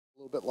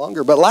bit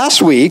longer. But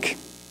last week,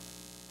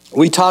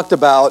 we started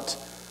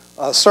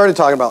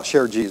talking about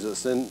Share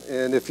Jesus.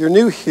 And if you're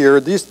new here,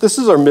 this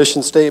is our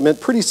mission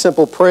statement. Pretty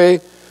simple: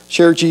 pray,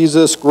 share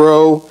Jesus,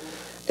 grow,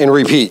 and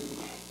repeat.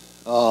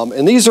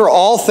 And these are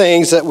all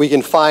things that we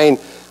can find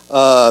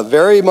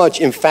very much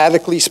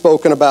emphatically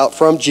spoken about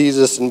from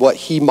Jesus and what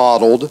he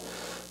modeled.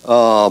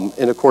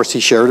 And of course,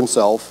 he shared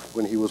himself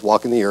when he was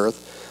walking the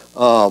earth.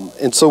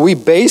 And so we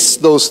base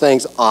those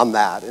things on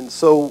that. And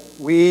so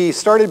we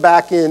started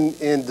back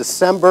in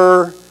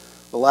December,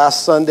 the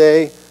last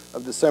Sunday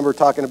of December,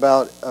 talking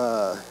about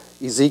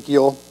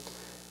Ezekiel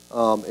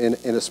in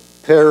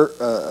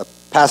a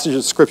passage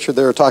of scripture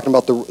there talking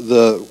about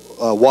the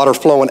water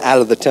flowing out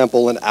of the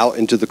temple and out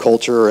into the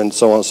culture and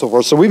so on and so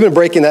forth. So we've been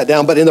breaking that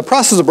down, but in the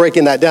process of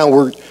breaking that down,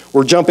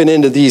 we're jumping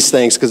into these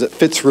things because it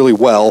fits really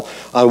well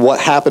on what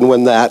happened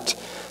when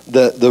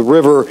the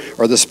river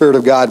or the Spirit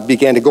of God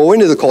began to go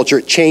into the culture.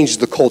 It changed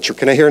the culture.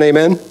 Can I hear an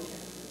amen?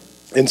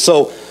 And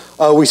so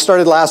we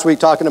started last week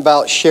talking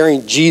about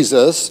sharing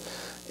Jesus,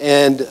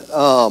 and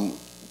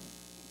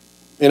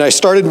I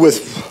started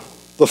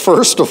with the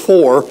first of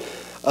four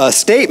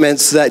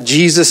statements that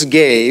Jesus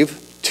gave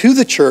to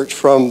the church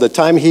from the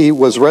time he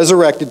was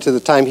resurrected to the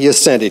time he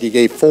ascended. He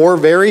gave four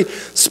very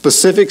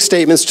specific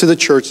statements to the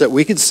church that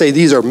we could say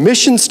these are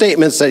mission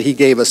statements that he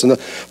gave us. And the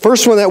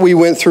first one that we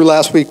went through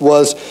last week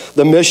was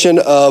the mission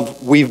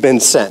of we've been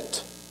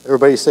sent.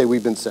 Everybody say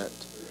we've been sent.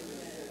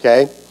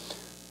 Okay?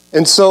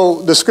 And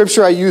so the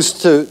scripture I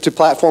used to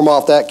platform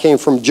off that came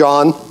from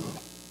John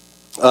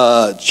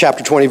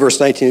chapter 20, verse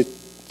 19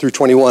 through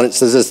 21. It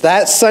says this: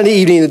 that Sunday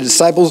evening the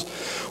disciples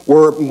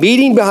were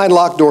meeting behind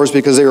locked doors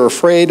because they were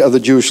afraid of the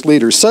Jewish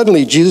leaders.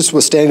 Suddenly, Jesus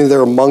was standing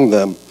there among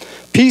them.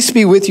 "Peace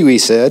be with you," he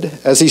said.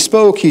 As he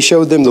spoke, he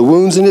showed them the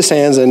wounds in his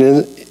hands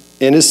and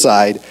in his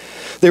side.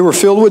 They were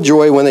filled with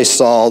joy when they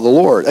saw the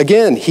Lord.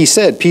 Again, he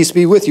said, "Peace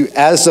be with you.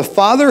 As the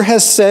Father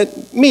has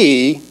sent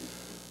me,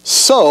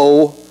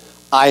 so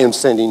I am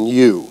sending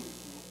you."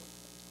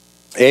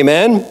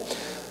 Amen.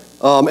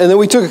 And then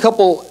we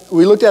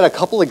looked at a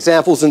couple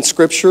examples in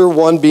Scripture,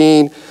 one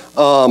being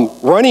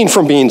running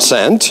from being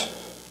sent.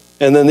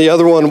 And then the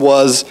other one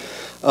was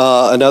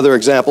another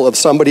example of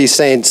somebody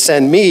saying,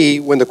 "Send me,"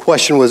 when the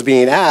question was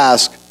being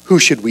asked, who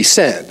should we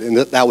send? And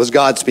that was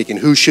God speaking.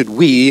 Who should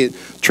we,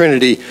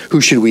 Trinity, who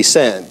should we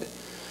send?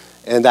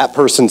 And that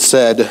person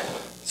said,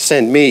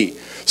 "Send me."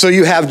 So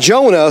you have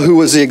Jonah, who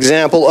was the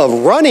example of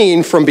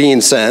running from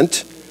being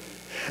sent.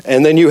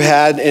 And then you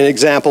had an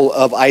example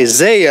of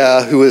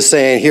Isaiah, who was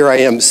saying, "Here I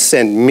am,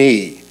 send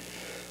me."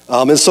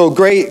 And so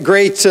great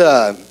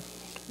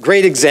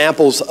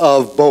examples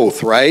of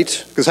both,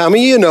 right? Because how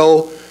many of you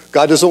know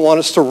God doesn't want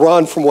us to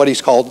run from what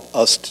he's called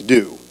us to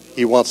do?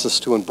 He wants us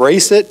to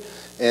embrace it,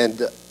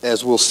 and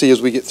as we'll see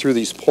as we get through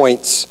these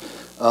points,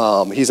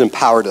 he's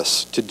empowered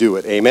us to do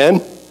it.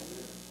 Amen?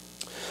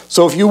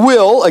 So if you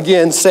will,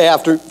 again, say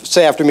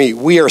after me,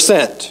 we are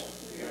sent.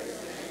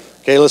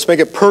 Okay, let's make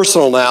it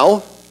personal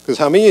now, because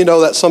how many of you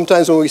know that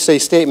sometimes when we say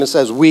statements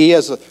as we,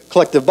 as a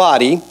collective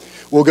body,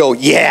 we'll go,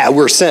 yeah,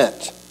 we're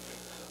sent.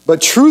 But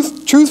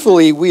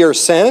truthfully, we are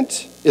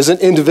sent is an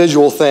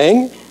individual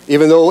thing,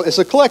 even though it's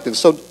a collective.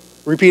 So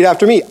repeat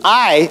after me.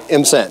 I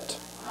am sent.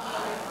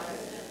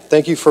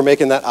 Thank you for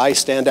making that I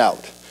stand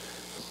out.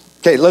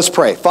 Okay, let's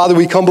pray. Father,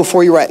 we come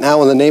before you right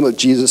now in the name of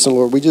Jesus. And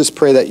Lord, we just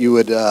pray that you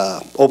would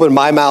open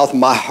my mouth and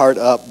my heart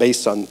up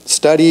based on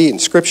study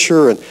and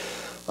scripture and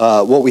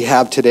what we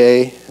have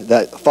today.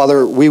 That,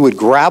 Father, we would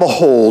grab a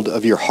hold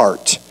of your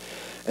heart.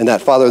 And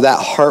that, Father, that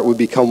heart would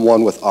become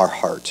one with our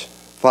heart.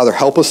 Father,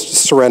 help us to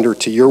surrender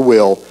to your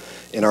will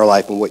in our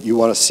life and what you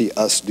want to see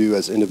us do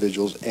as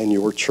individuals and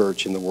your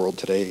church in the world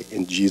today,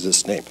 in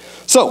Jesus' name.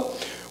 So,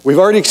 we've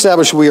already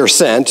established we are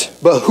sent,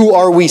 but who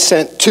are we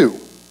sent to?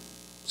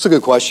 It's a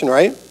good question,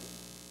 right?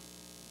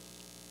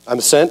 I'm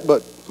sent,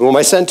 but who am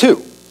I sent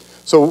to?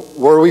 So,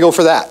 where do we go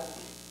for that?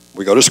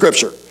 We go to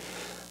Scripture.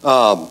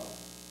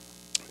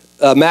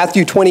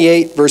 Matthew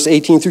 28, verse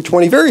 18 through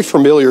 20, very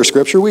familiar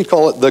Scripture. We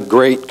call it the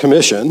Great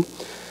Commission.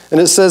 And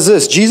it says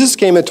this: Jesus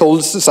came and told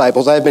his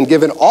disciples, "I have been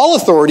given all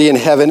authority in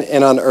heaven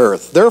and on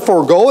earth.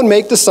 Therefore, go and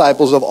make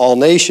disciples of all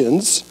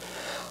nations,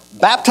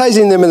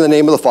 baptizing them in the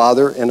name of the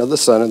Father and of the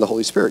Son and the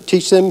Holy Spirit.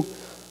 Teach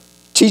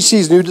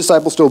these new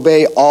disciples to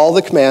obey all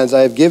the commands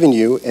I have given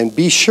you, and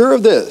be sure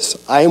of this: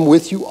 I am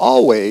with you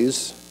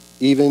always,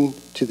 even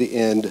to the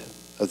end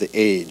of the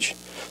age."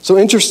 So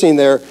interesting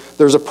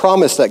there's a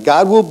promise that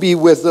God will be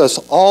with us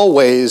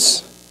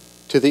always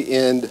to the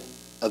end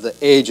of the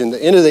age. And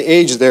the end of the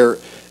age there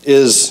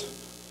is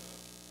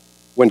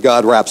when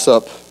God wraps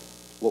up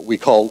what we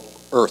call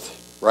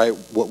earth, right?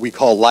 What we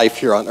call life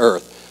here on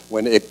earth.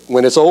 When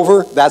it's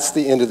over, that's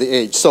the end of the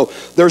age. So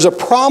there's a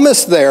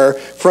promise there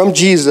from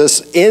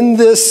Jesus in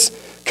this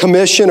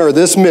commission or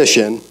this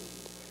mission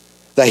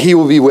that he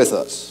will be with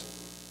us.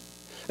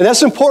 And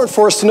that's important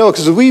for us to know,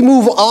 because as we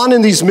move on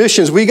in these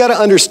missions, we got to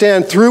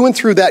understand through and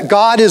through that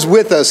God is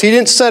with us. He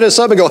didn't set us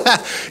up and go,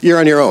 you're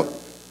on your own,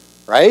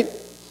 right?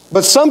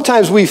 But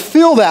sometimes we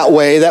feel that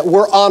way, that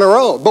we're on our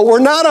own. But we're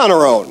not on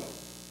our own.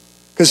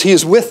 because he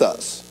is with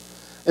us.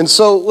 And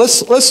so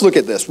let's look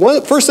at this.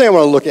 First thing I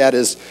want to look at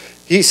is,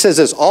 he says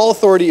this, all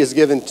authority is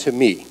given to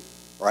me,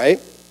 right?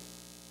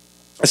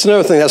 That's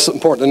another thing that's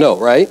important to know,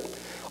 right?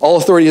 All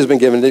authority has been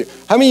given to you.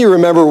 How many of you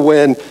remember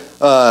when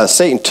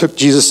Satan took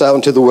Jesus out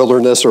into the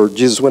wilderness, or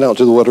Jesus went out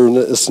to the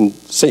wilderness and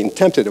Satan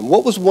tempted him?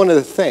 What was one of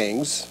the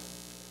things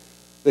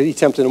that he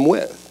tempted him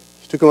with?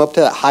 He took him up to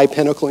that high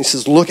pinnacle and he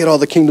says, look at all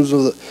the kingdoms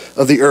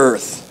of the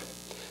earth.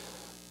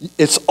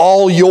 It's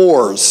all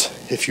yours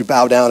if you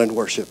bow down and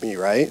worship me,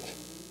 right?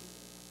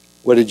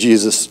 What did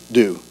Jesus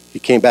do? He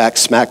came back,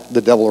 smacked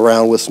the devil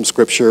around with some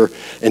scripture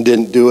and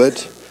didn't do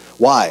it.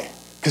 Why?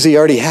 Because he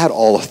already had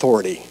all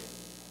authority.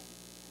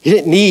 He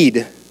didn't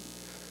need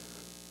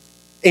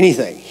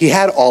anything. He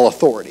had all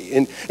authority.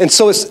 And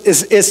so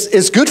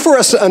it's good for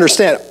us to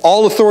understand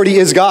all authority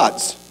is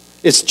God's.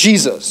 It's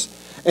Jesus.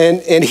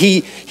 And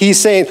he's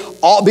saying,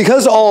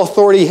 because all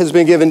authority has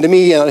been given to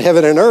me on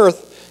heaven and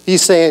earth,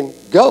 he's saying,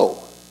 go.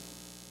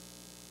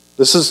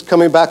 This is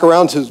coming back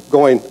around to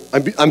going,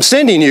 I'm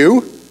sending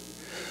you,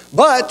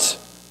 but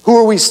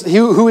who is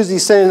he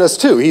sending us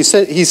to? He's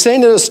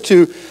sending us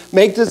to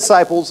make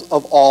disciples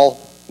of all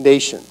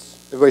nations.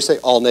 Everybody say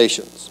all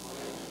nations.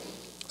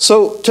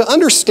 So to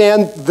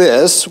understand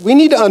this, we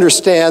need to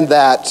understand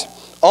that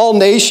all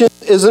nations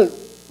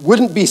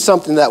wouldn't be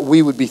something that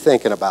we would be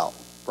thinking about,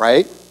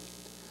 right?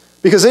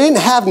 Because they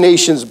didn't have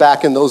nations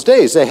back in those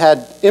days. They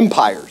had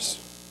empires.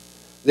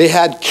 They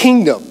had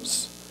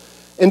kingdoms.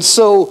 And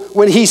so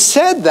when he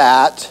said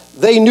that,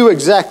 they knew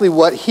exactly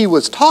what he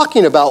was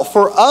talking about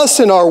for us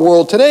in our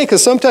world today,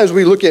 because sometimes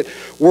we look at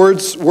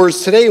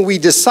words today and we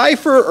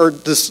decipher or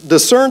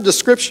discern the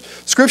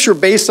scripture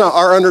based on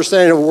our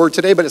understanding of a word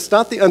today, but it's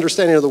not the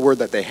understanding of the word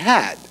that they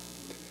had. Are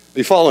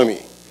you following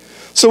me?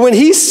 So when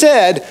he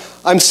said,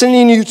 I'm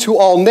sending you to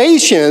all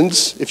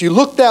nations, if you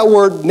look that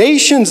word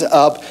nations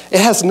up, it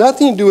has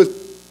nothing to do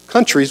with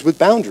countries with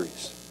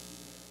boundaries.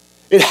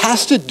 It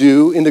has to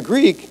do, in the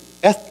Greek,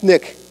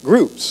 ethnic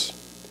groups.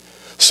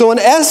 So in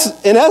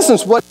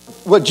essence,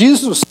 what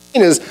Jesus was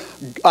saying is,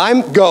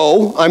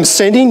 I'm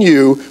sending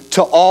you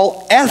to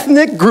all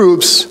ethnic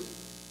groups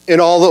in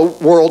all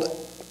the world.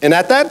 And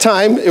at that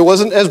time, it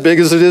wasn't as big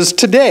as it is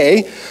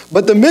today,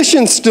 but the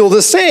mission's still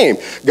the same.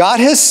 God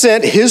has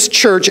sent his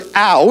church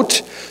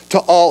out to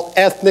all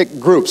ethnic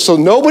groups. So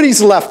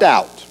nobody's left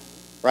out,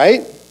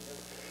 right?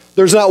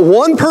 There's not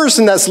one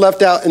person that's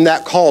left out in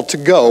that call to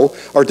go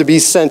or to be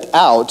sent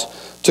out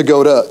to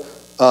go to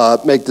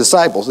make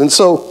disciples. And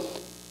so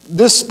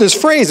this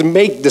phrase,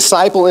 make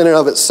disciple in and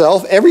of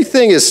itself,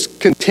 everything is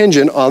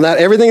contingent on that.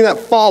 Everything that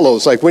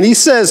follows. Like when he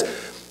says,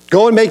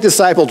 go and make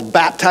disciples,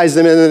 baptize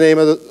them in the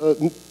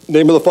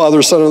name of the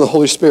Father, Son, and the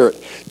Holy Spirit.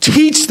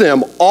 Teach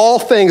them all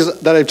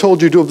things that I've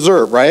told you to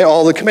observe, right?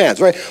 All the commands,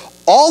 right?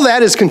 All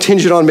that is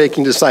contingent on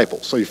making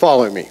disciples. So you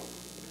following me?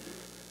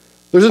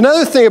 There's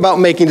another thing about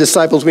making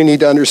disciples we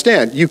need to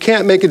understand. You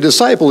can't make a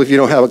disciple if you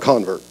don't have a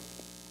convert.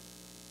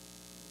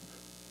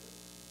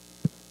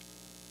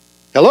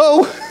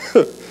 Hello?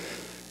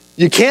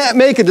 You can't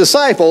make a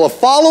disciple, a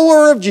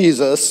follower of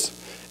Jesus,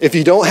 if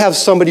you don't have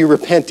somebody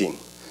repenting.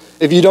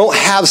 If you don't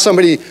have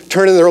somebody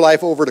turning their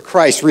life over to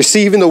Christ,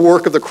 receiving the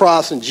work of the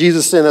cross and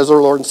Jesus in as their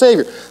Lord and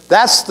Savior.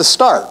 That's the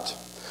start.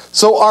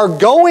 So our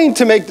going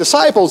to make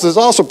disciples is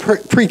also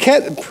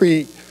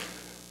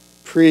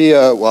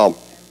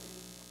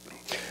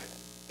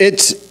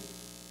it's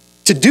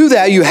to do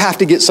that, you have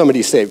to get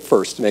somebody saved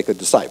first to make a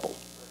disciple.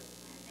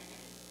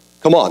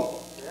 Come on.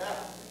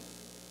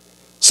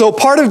 So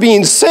part of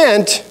being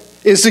sent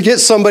is to get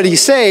somebody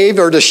saved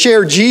or to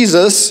share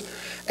Jesus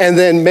and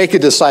then make a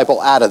disciple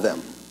out of them.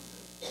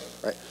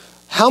 Right?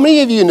 How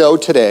many of you know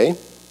today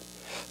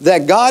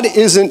that God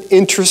isn't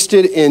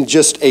interested in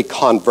just a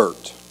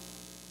convert?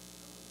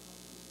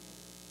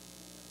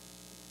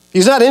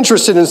 He's not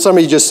interested in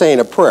somebody just saying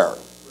a prayer.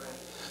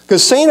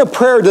 Because saying a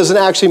prayer doesn't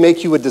actually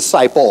make you a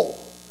disciple.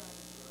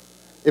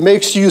 It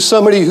makes you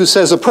somebody who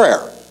says a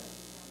prayer.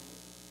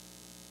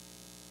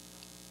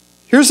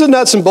 Here's the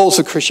nuts and bolts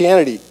of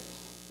Christianity.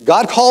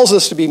 God calls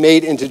us to be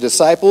made into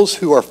disciples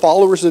who are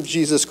followers of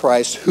Jesus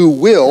Christ, who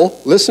will,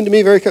 listen to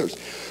me very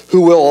carefully,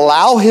 who will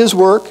allow his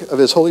work of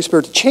his Holy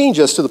Spirit to change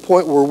us to the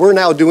point where we're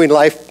now doing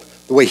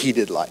life the way he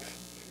did life.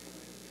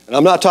 And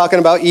I'm not talking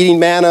about eating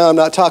manna. I'm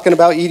not talking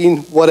about eating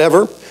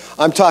whatever.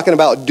 I'm talking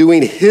about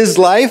doing his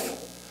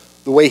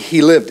life the way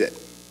he lived it.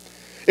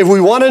 If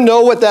we want to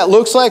know what that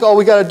looks like, all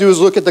we got to do is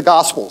look at the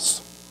Gospels.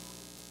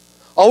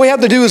 All we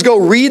have to do is go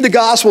read the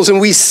Gospels,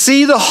 and we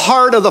see the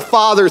heart of the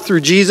Father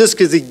through Jesus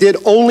because he did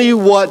only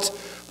what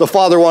the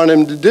Father wanted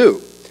him to do.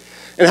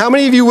 And how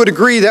many of you would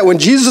agree that when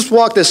Jesus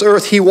walked this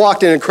earth, he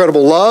walked in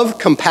incredible love,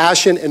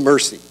 compassion, and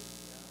mercy,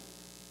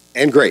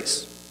 and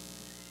grace?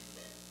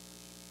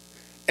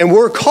 And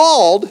we're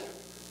called,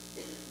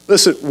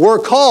 listen,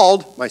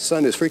 my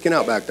son is freaking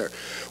out back there.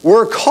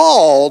 We're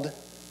called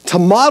to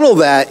model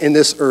that in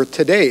this earth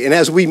today. And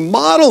as we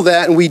model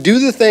that and we do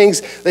the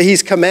things that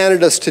he's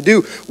commanded us to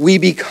do, we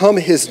become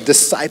his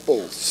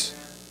disciples.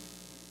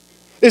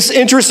 It's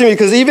interesting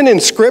because even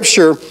in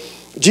Scripture,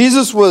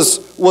 Jesus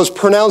was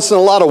pronouncing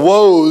a lot of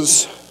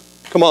woes,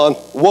 come on,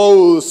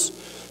 woes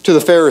to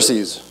the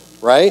Pharisees,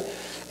 right?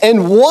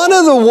 And one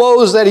of the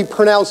woes that he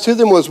pronounced to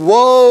them was,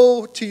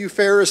 woe to you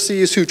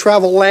Pharisees who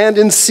travel land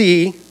and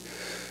sea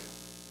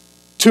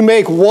to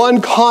make one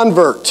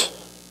convert,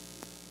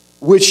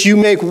 which you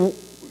make,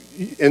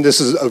 and this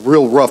is a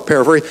real rough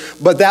paraphrase,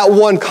 but that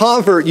one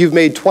convert you've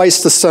made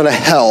twice the son of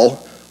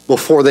hell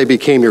before they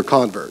became your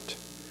convert.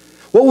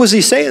 What was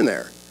he saying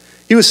there?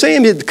 He was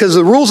saying it because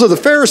the rules of the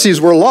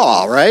Pharisees were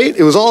law, right?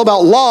 It was all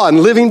about law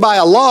and living by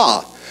a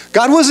law.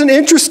 God wasn't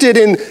interested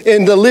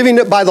in the living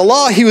by the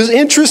law. He was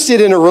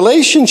interested in a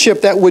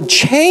relationship that would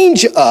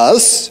change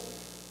us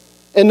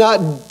and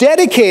not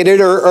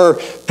dedicated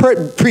or I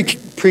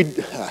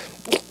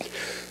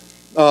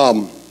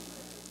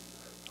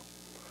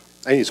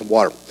need some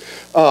water.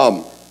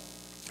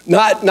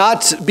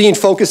 Not being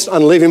focused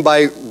on living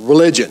by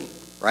religion,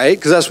 right?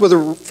 Because that's what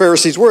the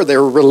Pharisees were. They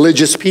were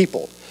religious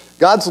people.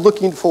 God's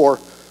looking for,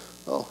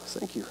 oh,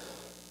 thank you.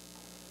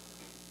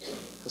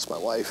 That's my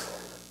wife.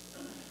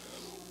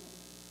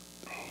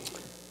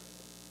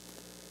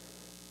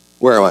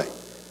 Where am I?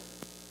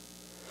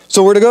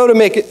 So we're to go to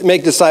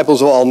make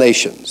disciples of all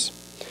nations.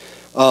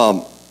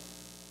 And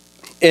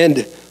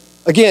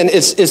again,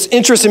 it's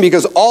interesting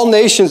because all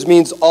nations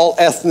means all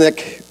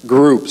ethnic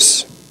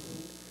groups.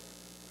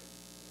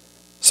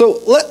 So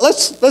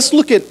let's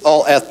look at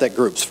all ethnic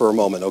groups for a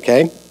moment,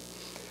 okay?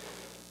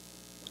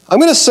 I'm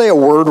going to say a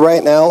word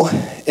right now,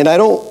 and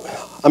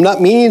I'm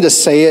not meaning to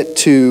say it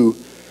to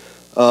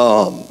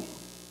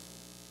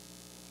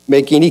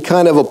make any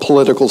kind of a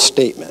political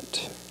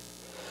statement.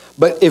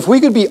 But if we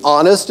could be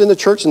honest in the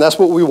church, and that's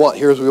what we want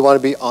here, is we want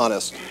to be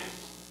honest.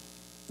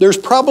 There's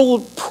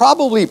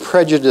probably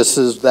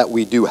prejudices that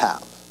we do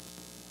have.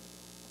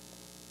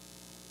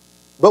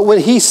 But when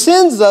he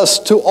sends us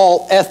to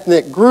all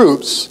ethnic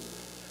groups,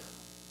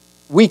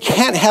 we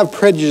can't have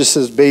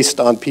prejudices based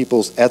on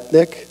people's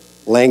ethnic,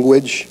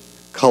 language,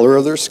 color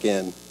of their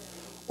skin,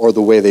 or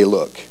the way they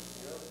look.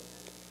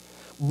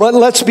 But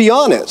let's be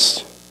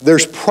honest.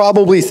 There's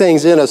probably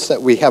things in us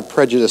that we have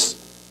prejudice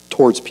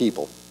towards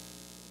people.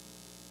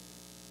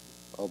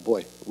 Oh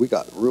boy, we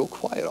got real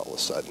quiet all of a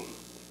sudden.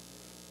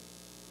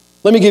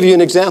 Let me give you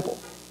an example.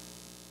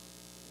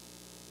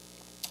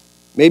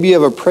 Maybe you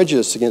have a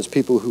prejudice against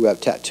people who have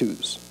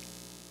tattoos.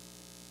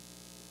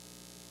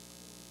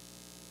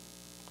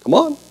 Come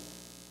on.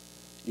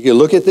 You can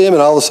look at them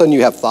and all of a sudden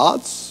you have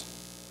thoughts.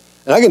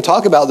 And I can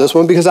talk about this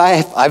one because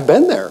I've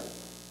been there.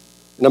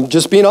 And I'm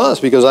just being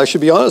honest because I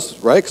should be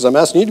honest, right? Because I'm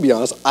asking you to be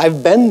honest.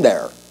 I've been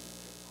there.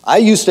 I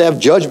used to have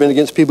judgment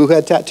against people who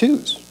had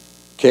tattoos.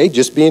 Okay,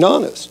 just being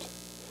honest.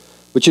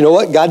 But you know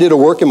what? God did a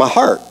work in my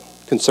heart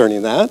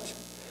concerning that.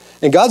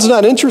 And God's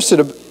not interested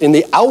in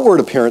the outward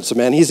appearance of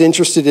man. He's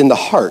interested in the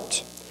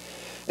heart.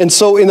 And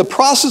so in the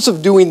process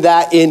of doing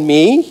that in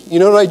me, you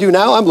know what I do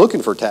now? I'm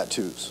looking for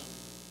tattoos.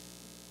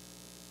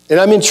 And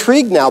I'm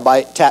intrigued now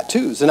by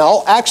tattoos. And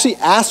I'll actually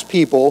ask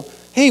people,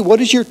 hey, what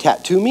does your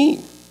tattoo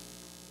mean?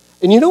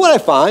 And you know what I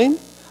find?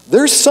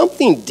 There's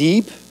something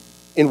deep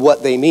in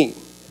what they mean.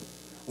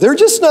 They're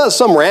just not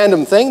some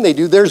random thing they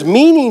do. There's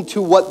meaning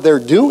to what they're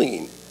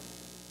doing.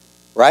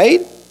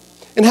 Right?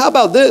 And how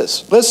about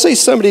this? Let's say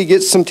somebody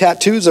gets some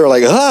tattoos that are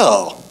like,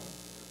 oh,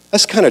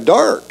 that's kind of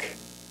dark.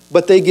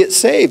 But they get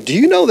saved. Do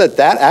you know that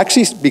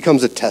actually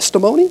becomes a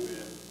testimony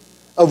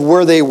of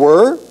where they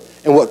were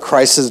and what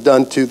Christ has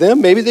done to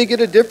them? Maybe they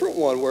get a different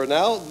one where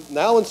now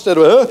instead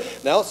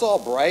of, now it's all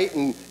bright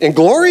and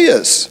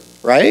glorious,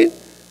 right?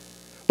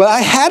 But I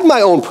had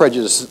my own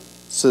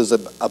prejudices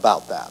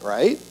about that,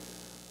 right?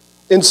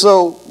 And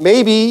so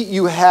maybe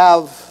you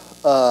have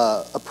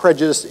a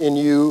prejudice in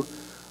you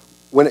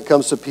when it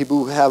comes to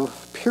people who have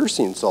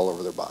piercings all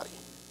over their body.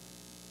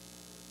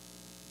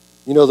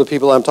 You know the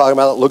people I'm talking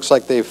about that looks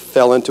like they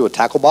fell into a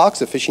tackle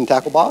box, a fishing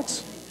tackle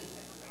box?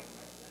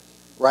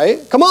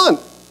 Right? Come on.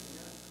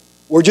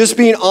 We're just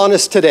being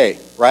honest today,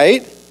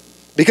 right?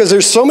 Because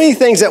there's so many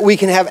things that we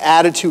can have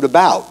attitude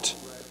about.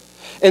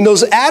 And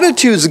those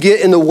attitudes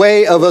get in the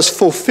way of us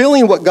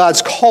fulfilling what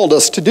God's called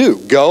us to do.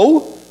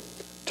 Go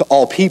to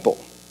all people.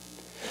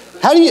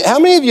 How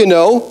many of you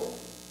know,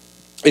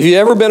 have you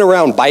ever been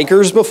around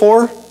bikers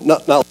before?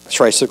 Not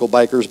tricycle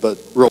bikers, but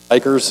real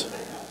bikers.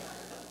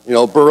 You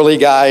know, burly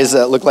guys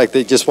that look like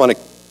they just want to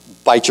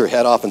bite your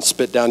head off and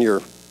spit down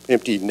your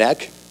empty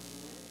neck,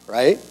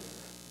 right?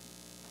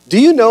 Do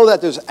you know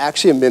that there's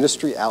actually a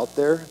ministry out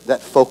there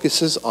that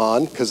focuses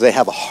on, because they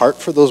have a heart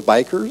for those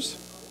bikers?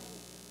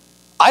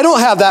 I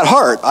don't have that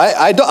heart.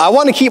 I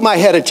want to keep my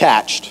head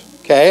attached,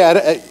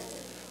 okay?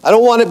 I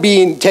don't want it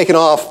being taken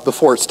off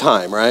before it's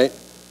time, right?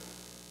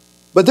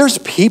 But there's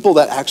people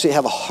that actually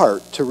have a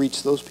heart to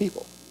reach those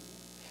people.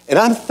 And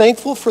I'm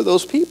thankful for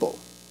those people.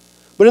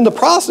 But in the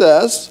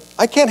process,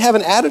 I can't have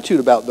an attitude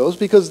about those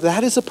because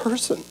that is a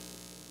person.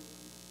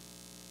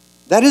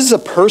 That is a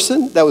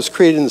person that was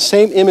created in the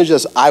same image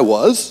as I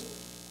was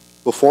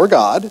before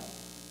God.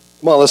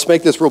 Come on, let's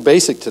make this real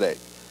basic today.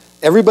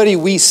 Everybody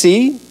we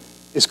see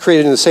is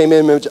created in the same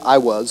image I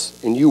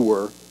was and you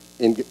were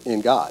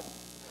in God.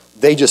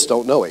 They just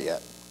don't know it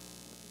yet.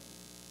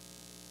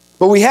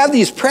 But we have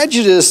these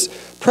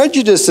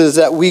prejudices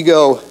that we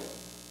go,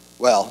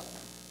 well,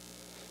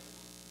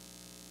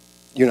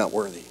 you're not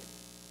worthy.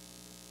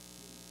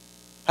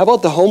 How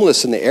about the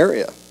homeless in the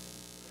area?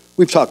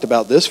 We've talked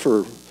about this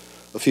for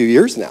a few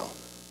years now,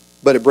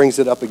 but it brings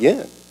it up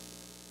again.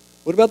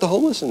 What about the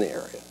homeless in the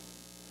area?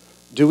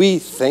 Do we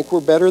think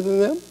we're better than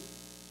them?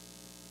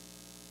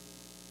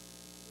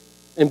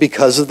 And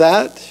because of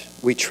that,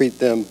 we treat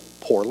them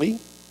poorly?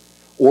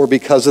 Or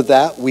because of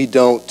that, we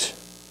don't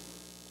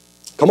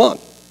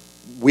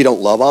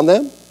love on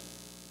them?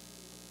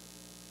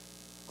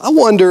 I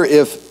wonder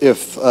if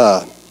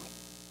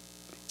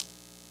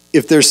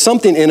there's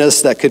something in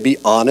us that could be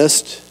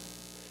honest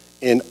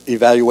in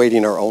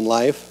evaluating our own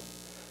life,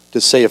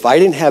 to say, if I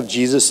didn't have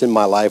Jesus in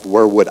my life,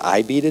 where would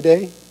I be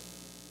today?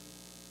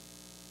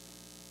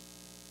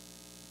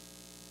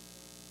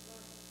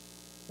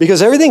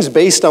 Because everything's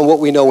based on what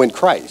we know in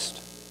Christ,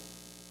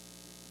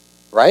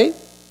 right?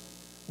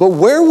 But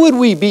where would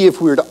we be if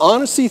we were to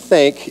honestly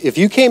think, if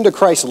you came to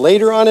Christ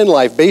later on in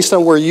life, based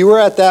on where you were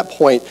at that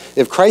point,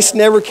 if Christ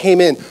never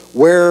came in,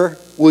 where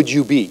would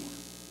you be?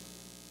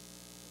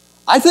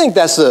 I think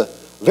that's a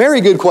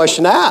very good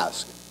question to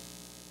ask.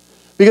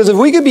 Because if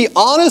we could be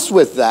honest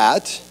with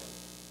that,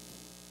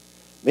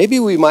 maybe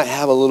we might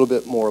have a little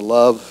bit more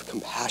love,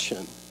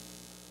 compassion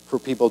for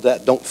people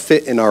that don't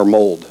fit in our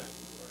mold.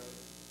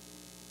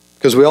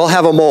 Because we all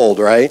have a mold,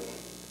 right?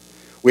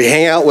 We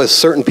hang out with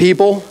certain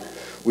people.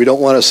 We don't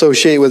want to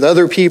associate with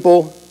other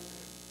people.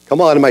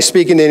 Come on, am I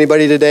speaking to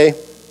anybody today?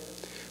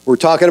 We're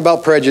talking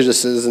about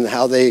prejudices and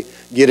how they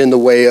get in the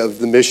way of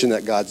the mission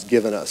that God's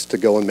given us to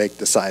go and make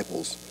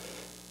disciples.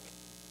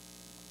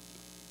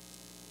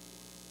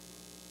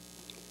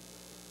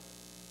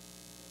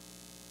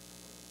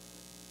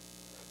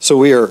 So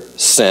we are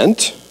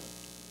sent.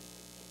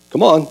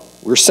 Come on,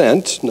 we're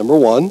sent, number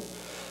one.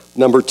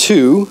 Number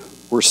two,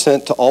 we're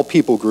sent to all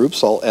people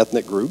groups, all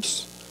ethnic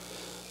groups.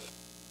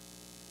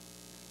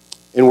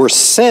 And we're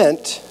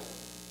sent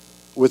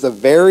with a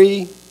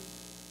very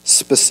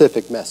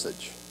specific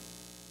message.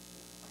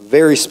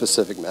 Very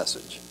specific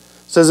message.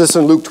 It says this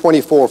in Luke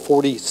 24,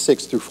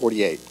 46 through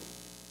 48.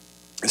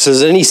 It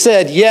says, and he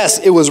said, yes,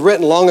 it was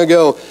written long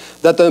ago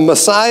that the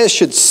Messiah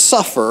should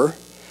suffer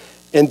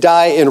and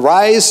die and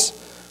rise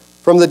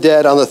from the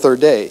dead on the third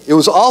day. It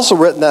was also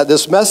written that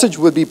this message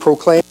would be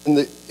proclaimed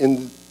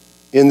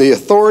in the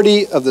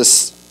authority of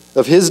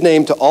his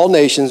name to all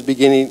nations,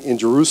 beginning in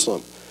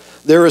Jerusalem.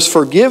 There is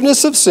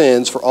forgiveness of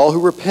sins for all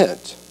who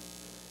repent.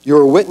 You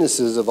are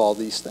witnesses of all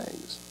these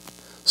things.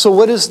 So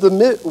what is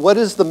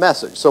the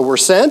message? So we're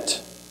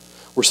sent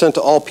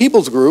to all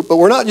people's group, but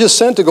we're not just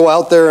sent to go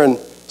out there and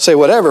say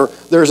whatever.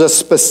 There's a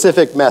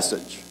specific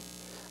message.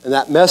 And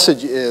that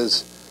message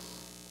is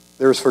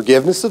there's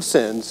forgiveness of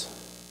sins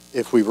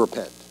if we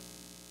repent.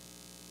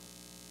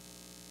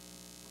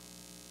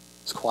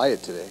 It's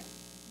quiet today.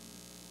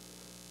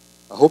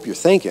 I hope you're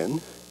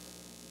thinking.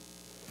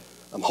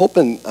 I'm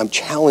hoping I'm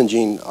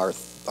challenging our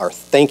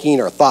thinking,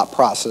 our thought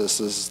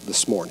processes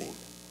this morning.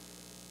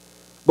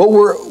 But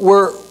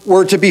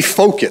we're to be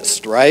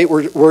focused, right?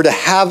 We're to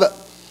have,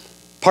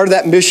 part of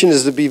that mission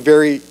is to be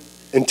very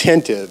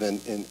attentive and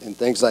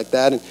things like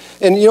that.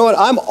 And you know what?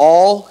 I'm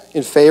all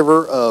in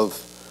favor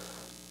of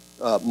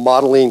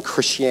modeling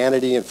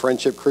Christianity and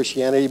friendship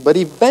Christianity, but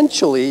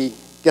eventually,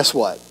 guess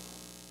what?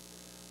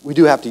 We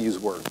do have to use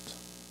words.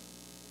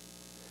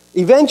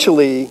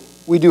 Eventually,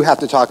 we do have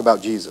to talk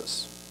about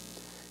Jesus.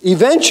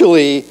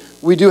 Eventually,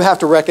 we do have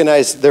to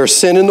recognize there's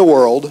sin in the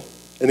world,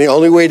 and the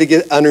only way to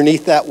get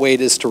underneath that weight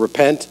is to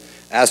repent,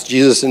 ask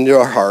Jesus into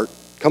our heart.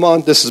 Come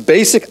on, this is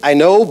basic, I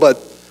know, but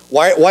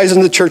why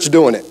isn't the church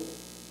doing it?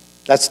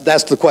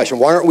 That's the question.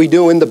 Why aren't we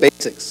doing the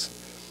basics?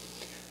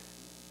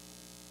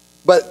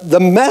 But the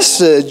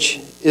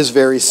message is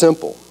very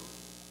simple.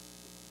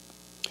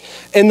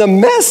 And the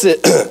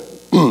message,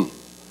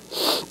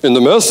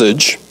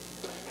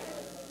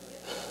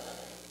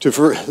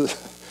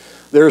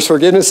 there's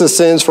forgiveness of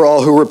sins for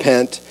all who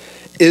repent,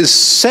 is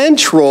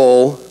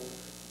central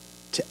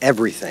to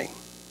everything.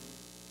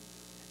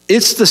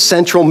 It's the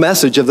central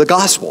message of the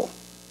gospel,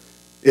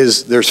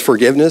 is there's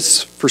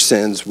forgiveness for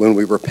sins when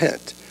we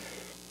repent.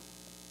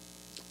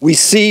 We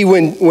see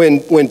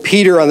when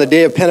Peter on the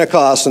day of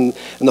Pentecost and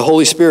the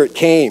Holy Spirit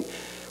came,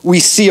 we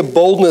see a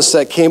boldness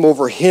that came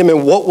over him.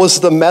 And what was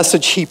the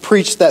message he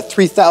preached that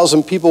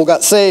 3,000 people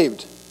got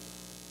saved?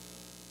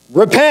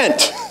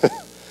 Repent,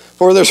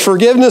 for there's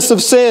forgiveness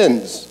of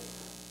sins.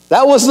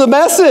 That was the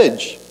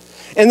message.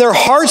 And their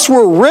hearts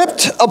were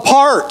ripped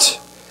apart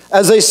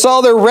as they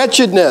saw their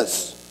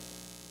wretchedness.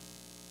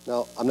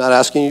 Now, I'm not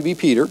asking you to be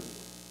Peter.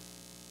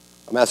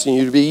 I'm asking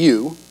you to be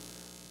you.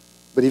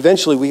 But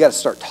eventually, we got to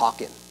start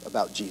talking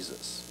about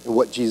Jesus and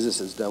what Jesus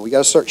has done. We got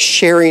to start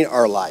sharing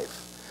our life.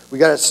 We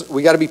got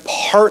to be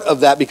part of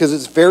that because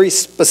it's very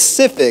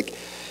specific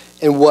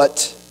in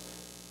what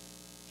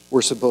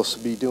we're supposed to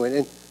be doing.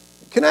 And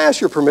can I ask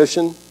your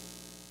permission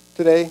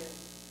today?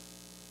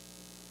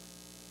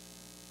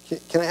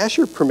 Can I ask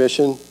your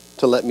permission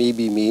to let me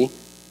be me?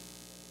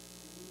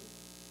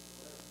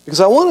 Because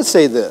I want to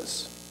say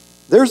this.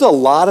 There's a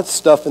lot of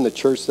stuff in the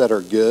church that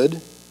are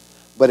good,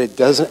 but it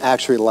doesn't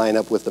actually line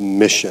up with the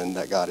mission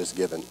that God has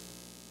given.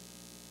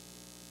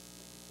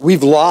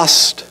 We've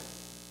lost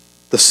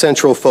the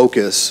central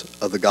focus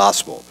of the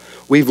gospel.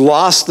 We've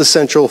lost the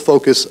central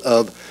focus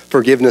of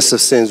forgiveness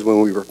of sins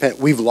when we repent.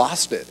 We've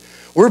lost it.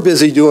 We're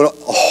busy doing a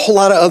whole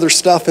lot of other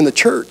stuff in the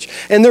church.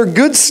 And they're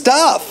good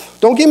stuff.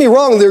 Don't get me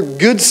wrong, they're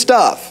good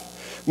stuff.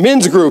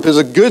 Men's group is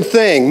a good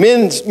thing.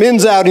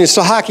 Men's outings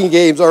to hockey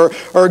games are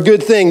a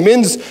good thing.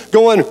 Men's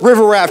going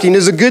river rafting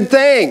is a good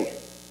thing.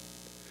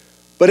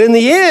 But in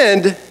the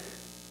end,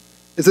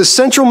 if the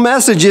central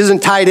message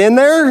isn't tied in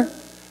there,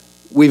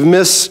 we've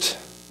missed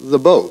the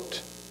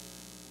boat.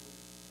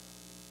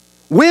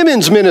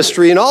 Women's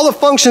ministry and all the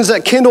functions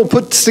that Kindle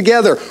puts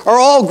together are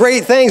all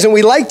great things, and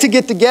we like to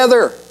get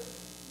together.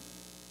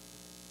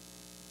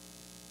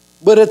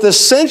 But if the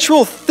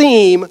central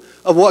theme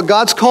of what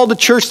God's called the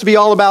church to be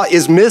all about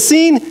is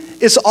missing,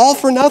 it's all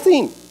for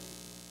nothing.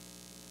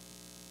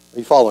 Are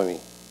you following me?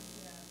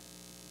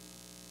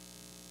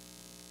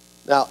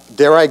 Now,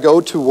 dare I go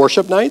to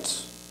worship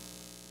nights?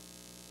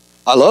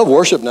 I love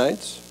worship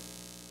nights.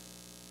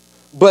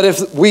 But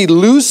if we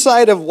lose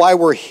sight of why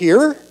we're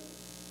here,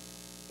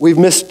 we've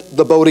missed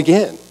the boat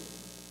again.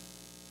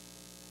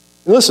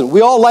 And listen,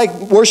 we all like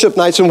worship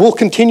nights, and we'll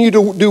continue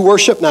to do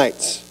worship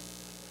nights.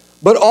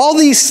 But all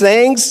these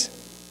things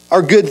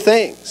are good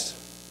things.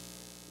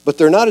 But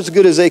they're not as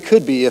good as they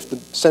could be if the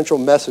central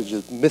message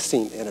is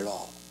missing in it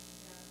all.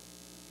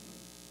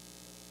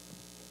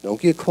 Don't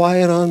get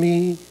quiet on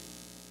me.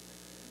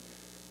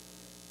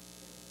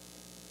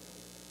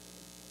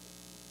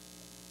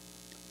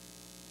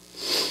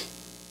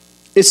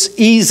 It's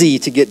easy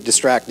to get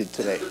distracted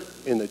today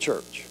in the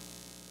church.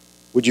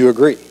 Would you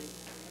agree?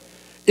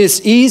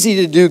 It's easy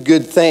to do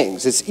good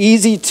things. It's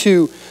easy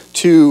to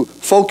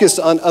focus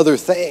on other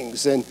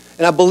things. And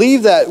I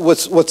believe that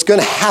what's going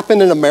to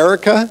happen in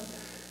America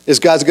is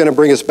God's going to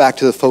bring us back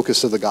to the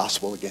focus of the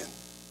gospel again.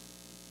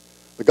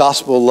 The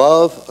gospel of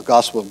love, a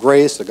gospel of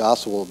grace, a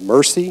gospel of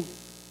mercy.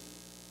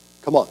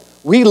 Come on.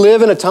 We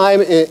live in a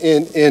time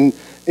in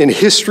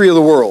history of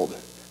the world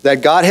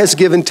that God has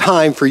given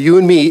time for you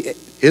and me,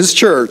 his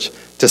church,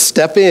 to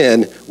step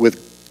in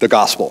with the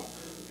gospel.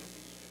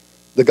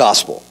 The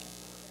gospel.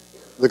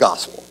 The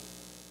gospel.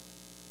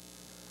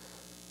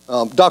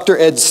 Dr.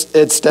 Ed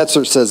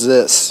Stetzer says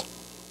this.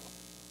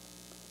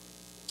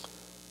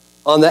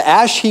 On the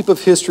ash heap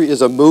of history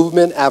is a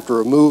movement after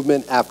a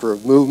movement after a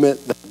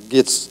movement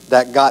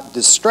that got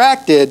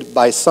distracted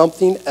by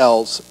something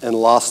else and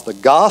lost the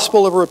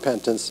gospel of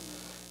repentance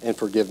and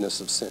forgiveness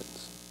of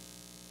sins.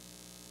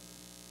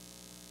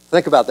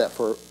 Think about that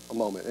for a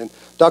moment. And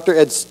Dr.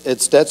 Ed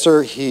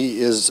Stetzer, he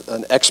is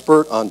an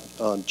expert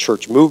on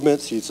church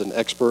movements. He's an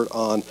expert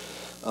on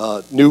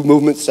new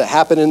movements that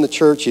happen in the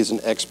church. He's an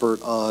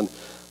expert on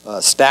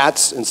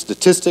stats and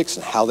statistics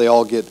and how they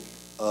all get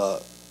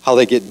how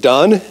they get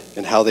done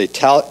and how they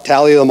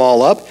tally them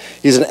all up.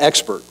 He's an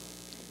expert.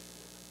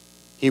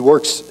 He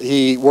works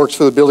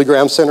for the Billy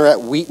Graham Center at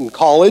Wheaton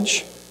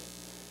College.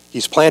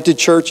 He's planted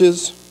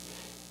churches.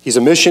 He's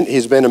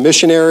been a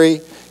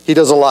missionary. He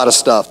does a lot of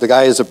stuff. The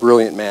guy is a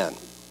brilliant man.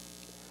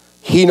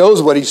 He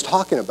knows what he's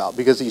talking about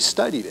because he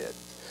studied it.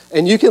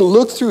 And you can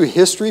look through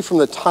history from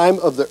the time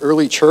of the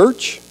early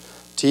church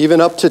to even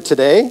up to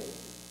today.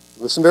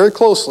 Listen very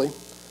closely.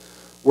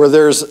 Where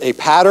there's a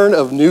pattern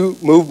of new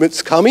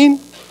movements coming,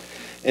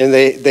 and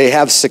they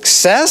have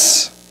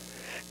success,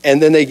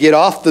 and then they get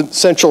off the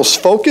central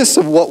focus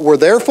of what we're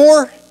there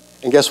for,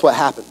 and guess what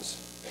happens?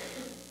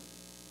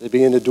 They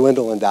begin to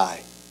dwindle and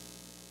die.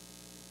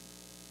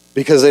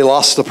 Because they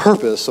lost the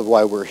purpose of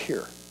why we're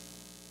here.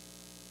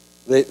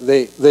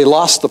 They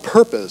lost the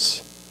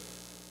purpose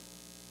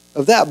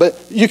of that.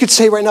 But you could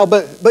say right now,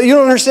 but you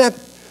don't understand,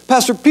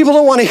 Pastor, people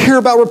don't want to hear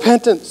about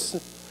repentance.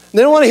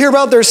 They don't want to hear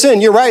about their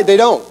sin. You're right, they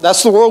don't.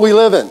 That's the world we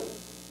live in.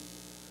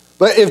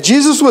 But if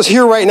Jesus was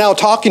here right now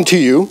talking to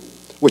you,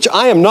 which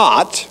I am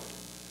not,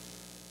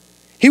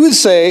 he would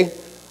say,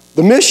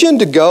 the mission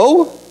to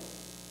go,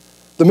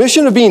 the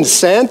mission of being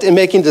sent and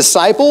making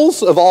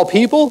disciples of all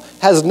people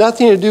has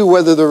nothing to do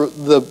whether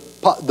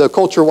the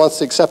culture wants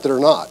to accept it or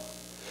not.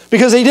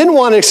 Because they didn't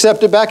want to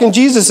accept it back in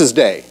Jesus'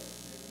 day.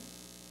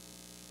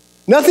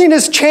 Nothing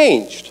has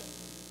changed.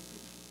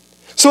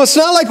 So it's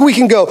not like we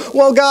can go,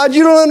 well, God,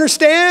 you don't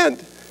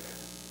understand.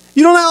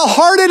 You don't know how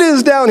hard it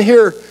is down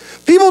here.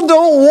 People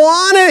don't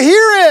want to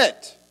hear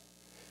it.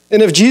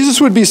 And if Jesus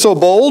would be so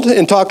bold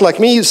and talk like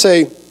me, he'd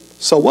say,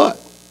 so what?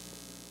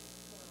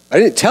 I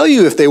didn't tell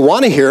you if they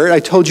want to hear it. I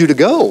told you to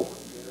go.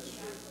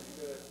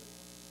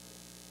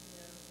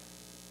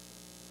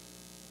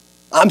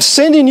 I'm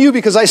sending you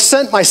because I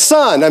sent my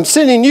son. I'm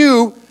sending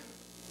you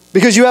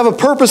because you have a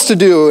purpose to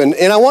do. And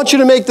I want you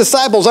to make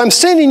disciples. I'm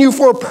sending you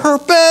for a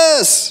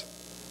purpose.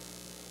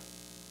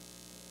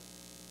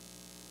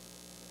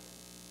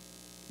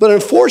 But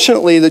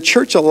unfortunately, the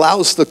church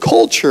allows the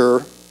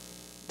culture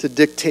to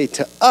dictate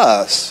to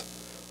us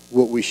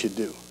what we should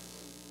do.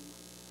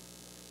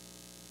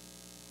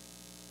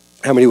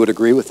 How many would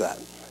agree with that?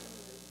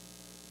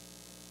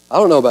 I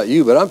don't know about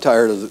you, but I'm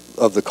tired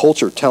of the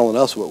culture telling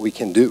us what we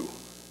can do,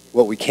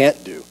 what we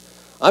can't do.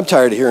 I'm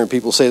tired of hearing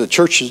people say the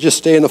church should just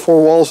stay in the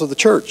four walls of the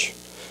church.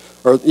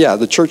 Or,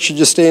 the church should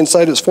just stay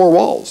inside its four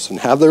walls and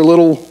have their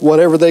little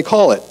whatever they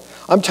call it.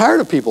 I'm tired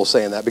of people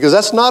saying that because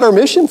that's not our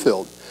mission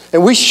field.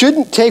 And we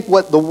shouldn't take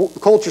what the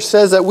culture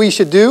says that we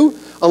should do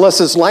unless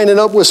it's lining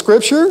up with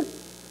Scripture.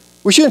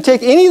 We shouldn't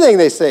take anything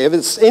they say. If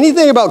it's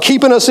anything about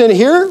keeping us in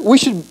here, we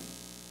should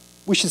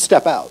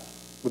step out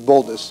with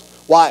boldness.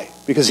 Why?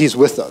 Because He's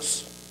with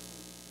us.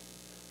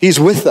 He's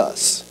with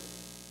us.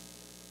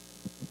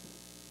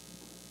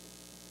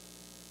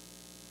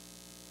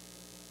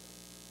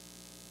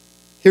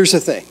 Here's the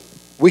thing.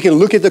 We can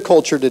look at the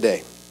culture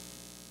today,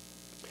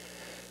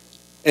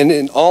 and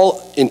in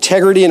all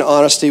integrity and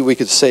honesty, we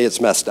could say it's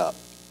messed up.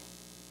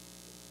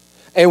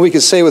 And we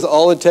could say with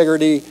all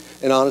integrity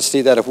and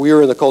honesty that if we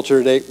were in the culture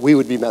today, we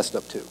would be messed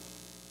up too.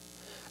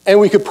 And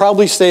we could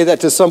probably say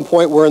that to some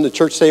point we're in the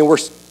church saying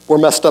we're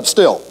messed up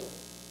still.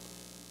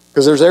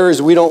 Because there's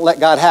areas we don't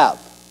let God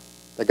have,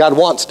 that God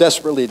wants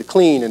desperately to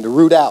clean and to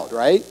root out,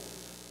 right?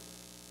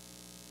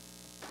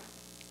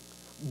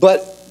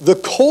 But the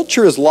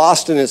culture is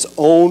lost in its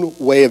own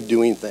way of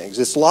doing things.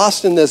 It's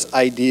lost in this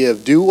idea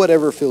of do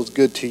whatever feels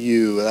good to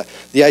you.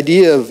 The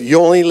idea of you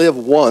only live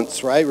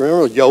once, right?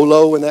 Remember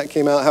YOLO when that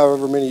came out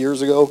however many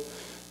years ago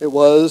it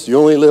was? You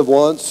only live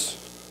once.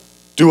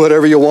 Do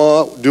whatever you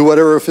want. Do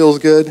whatever feels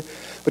good.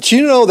 But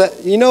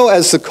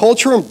as the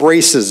culture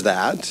embraces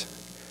that,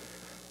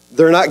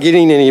 they're not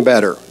getting any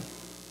better.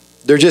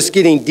 They're just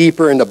getting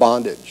deeper into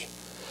bondage.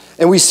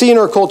 And we see in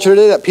our culture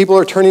today that people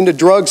are turning to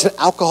drugs and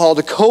alcohol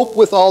to cope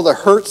with all the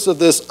hurts of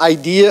this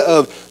idea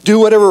of do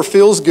whatever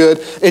feels good.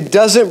 It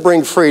doesn't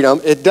bring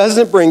freedom. It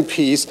doesn't bring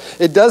peace.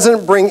 It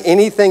doesn't bring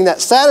anything that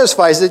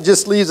satisfies. It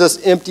just leaves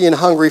us empty and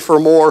hungry for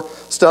more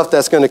stuff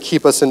that's going to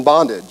keep us in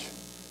bondage.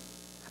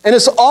 And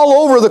it's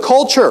all over the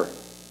culture.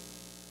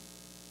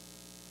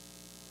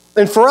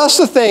 And for us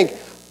to think,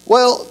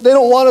 well, they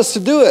don't want us to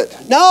do it.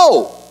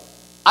 No.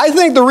 I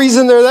think the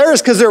reason they're there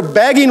is because they're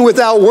begging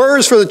without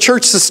words for the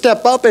church to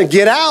step up and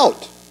get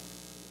out.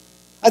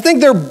 I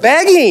think they're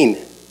begging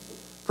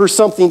for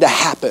something to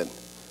happen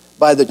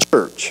by the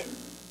church.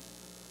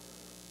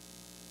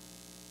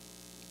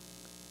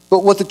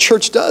 But what the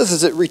church does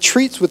is it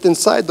retreats within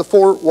inside the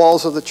four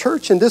walls of the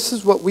church, and this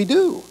is what we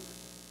do.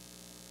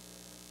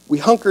 We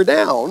hunker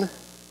down.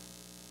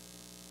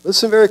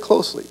 Listen very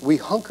closely. We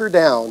hunker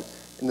down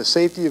in the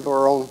safety of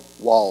our own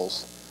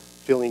walls,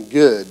 feeling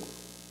good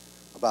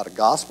about a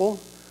gospel,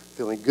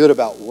 feeling good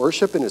about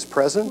worship in His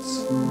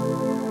presence,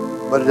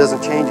 but it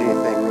doesn't change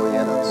anything really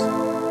in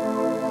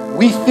us.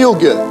 We feel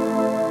good.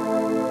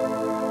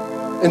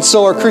 And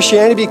so our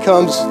Christianity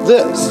becomes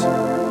this.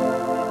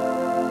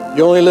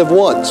 You only live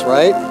once,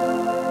 right?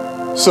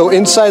 So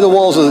inside the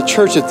walls of the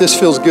church, if this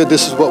feels good,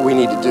 this is what we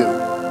need to do.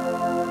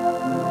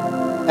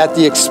 At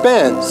the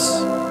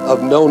expense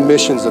of known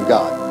missions of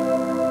God.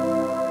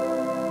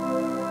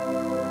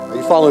 Are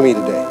you following me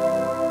today?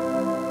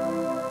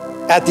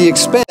 At the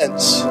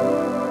expense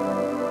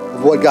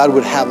of what God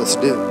would have us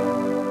do.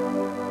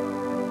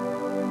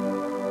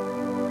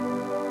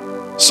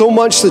 So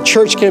much the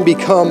church can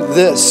become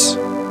this.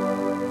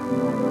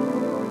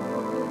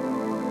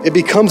 It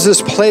becomes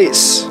this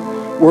place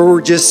where we're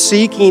just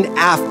seeking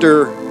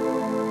after,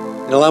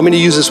 and allow me to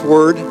use this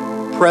word,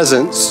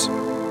 presence,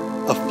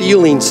 a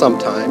feeling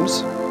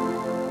sometimes,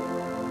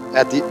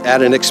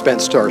 at an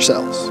expense to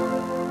ourselves.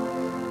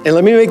 And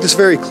let me make this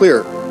very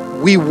clear.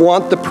 We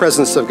want the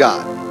presence of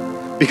God.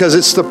 Because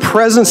it's the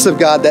presence of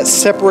God that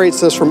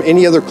separates us from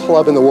any other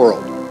club in the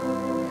world.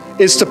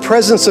 It's the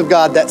presence of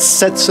God that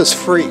sets us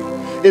free.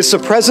 It's the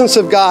presence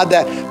of God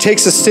that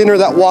takes a sinner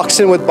that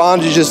walks in with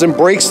bondages and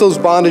breaks those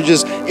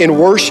bondages in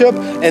worship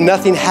and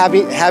nothing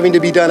having to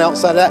be done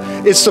outside of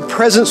that. It's the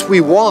presence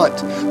we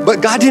want.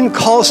 But God didn't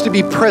call us to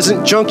be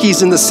present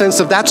junkies in the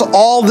sense of that's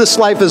all this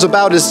life is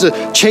about, is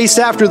to chase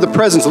after the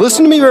presence.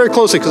 Listen to me very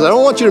closely because I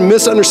don't want you to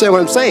misunderstand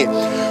what I'm saying.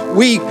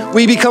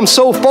 We become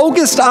so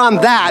focused on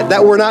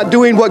that we're not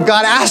doing what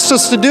God asked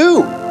us to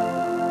do.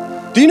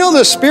 Do you know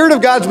the Spirit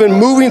of God's been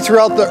moving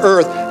throughout the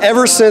earth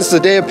ever since the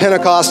day of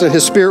Pentecost and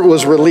His Spirit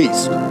was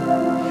released?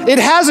 It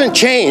hasn't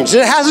changed.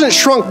 It hasn't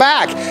shrunk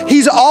back.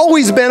 He's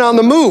always been on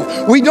the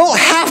move. We don't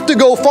have to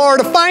go far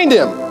to find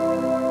Him.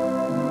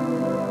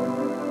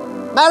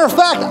 Matter of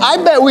fact,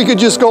 I bet we could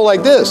just go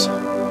like this. Hey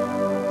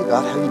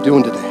God, how are you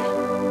doing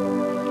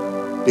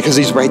today? Because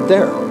He's right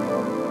there.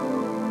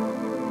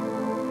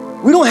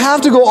 We don't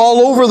have to go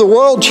all over the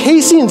world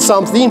chasing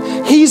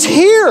something. He's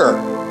here.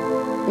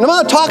 And I'm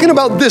not talking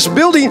about this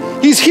building.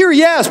 He's here,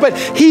 yes, but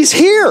He's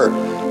here.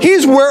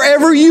 He's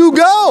wherever you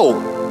go.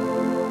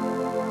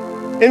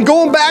 And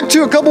going back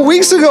to a couple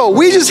weeks ago,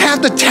 we just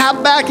have to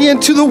tap back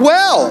into the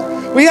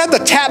well. We have to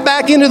tap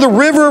back into the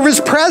river of His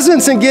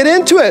presence and get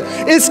into it.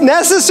 It's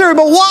necessary,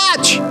 but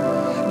watch.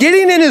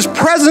 Getting in His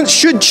presence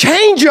should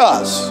change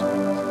us.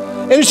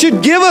 And it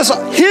should give us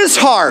His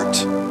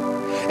heart.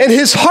 And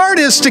His heart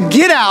is to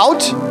get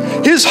out.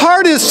 His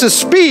heart is to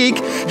speak.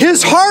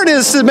 His heart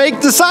is to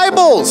make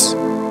disciples.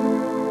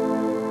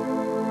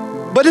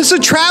 But it's a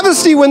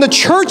travesty when the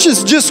church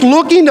is just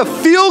looking to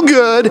feel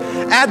good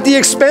at the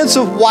expense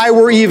of why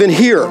we're even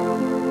here.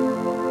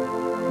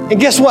 And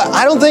guess what?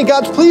 I don't think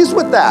God's pleased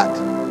with that.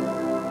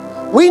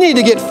 We need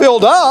to get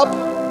filled up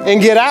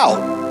and get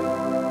out.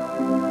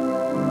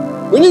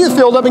 We need to get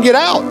filled up and get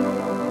out.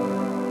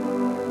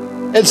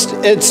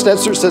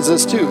 Stetzer says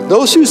this too.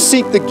 Those who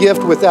seek the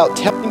gift without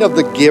telling of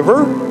the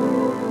giver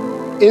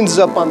ends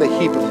up on the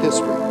heap of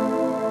history.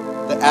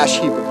 The ash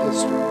heap of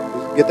history.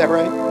 Get that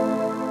right?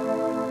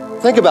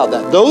 Think about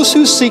that. Those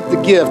who seek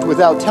the gift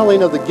without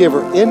telling of the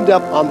giver end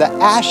up on the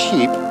ash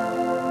heap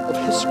of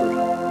history.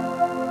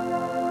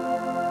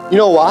 You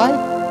know why?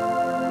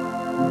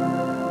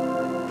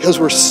 Because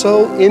we're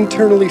so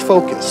internally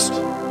focused.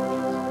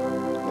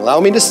 Allow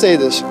me to say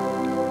this,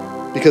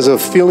 because of a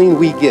feeling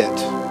we get.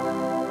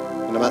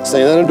 And I'm not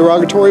saying that in a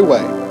derogatory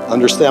way.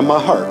 Understand my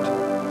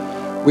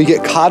heart. We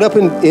get caught up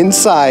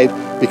inside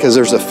because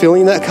there's a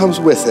feeling that comes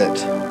with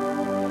it.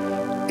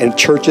 And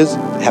churches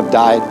have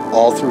died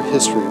all through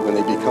history when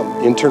they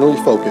become internally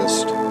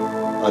focused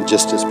on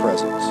just His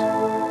presence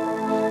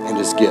and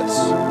His gifts.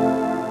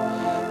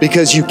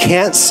 Because you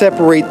can't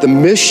separate the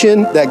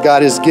mission that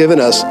God has given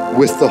us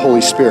with the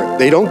Holy Spirit.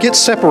 They don't get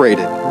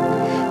separated.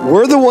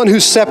 We're the one who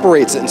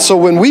separates it. And so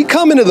when we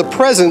come into the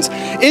presence,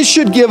 it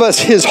should give us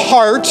His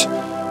heart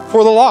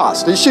for the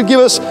lost. It should give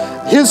us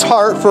His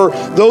heart for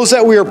those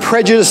that we are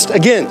prejudiced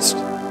against.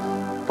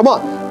 Come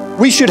on.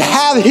 We should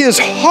have His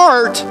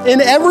heart in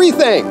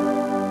everything.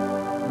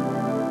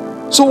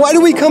 So why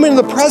do we come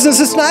into the presence?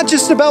 It's not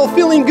just about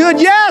feeling good.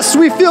 Yes,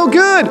 we feel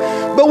good,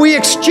 but we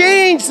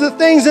exchange the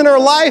things in our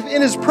life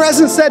in His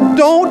presence that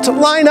don't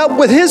line up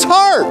with His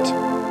heart.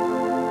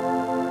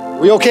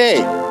 We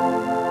okay?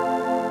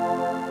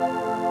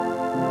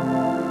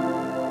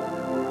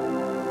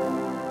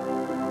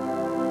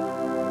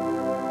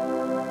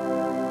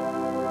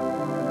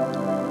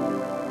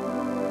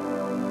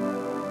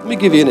 Let me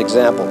give you an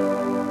example.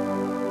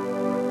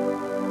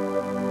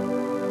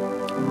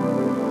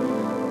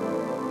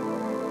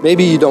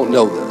 Maybe you don't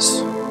know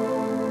this,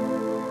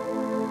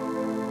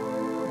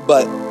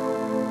 but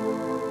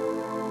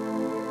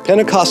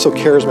Pentecostal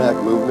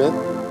Charismatic Movement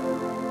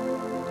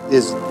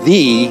is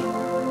the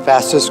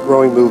fastest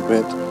growing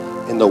movement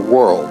in the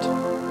world.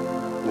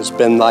 And it's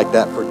been like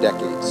that for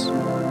decades.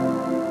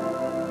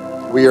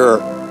 We are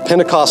a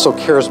Pentecostal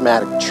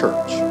Charismatic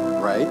church,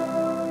 right?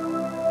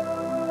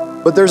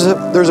 But there's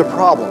a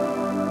problem.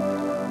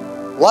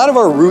 A lot of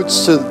our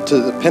roots to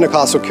the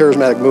Pentecostal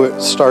Charismatic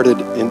Movement started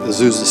in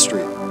Azusa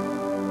Street,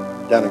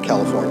 down in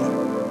California,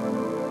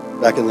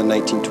 back in the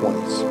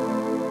 1920s.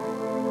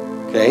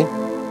 Okay?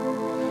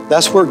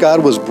 That's where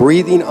God was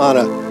breathing on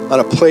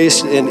a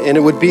place, and it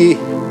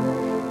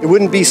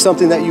wouldn't be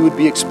something that you would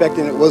be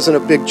expecting. It wasn't a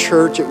big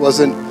church. It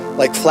wasn't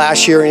like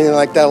flashy or anything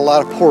like that. A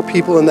lot of poor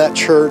people in that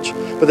church,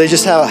 but they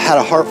just had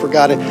a heart for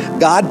God. And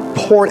God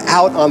poured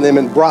out on them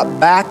and brought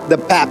back the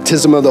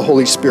baptism of the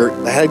Holy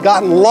Spirit that had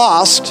gotten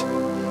lost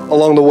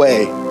along the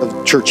way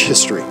of church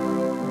history.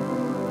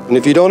 And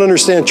if you don't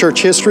understand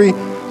church history,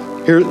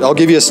 here, I'll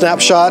give you a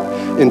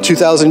snapshot in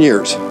 2,000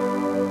 years.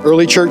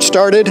 Early church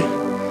started,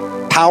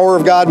 power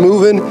of God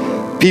moving,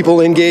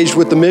 people engaged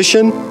with the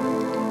mission.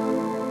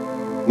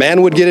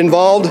 Man would get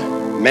involved,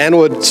 man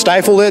would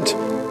stifle it,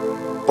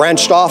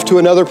 branched off to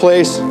another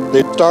place.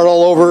 They'd start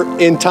all over.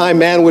 In time,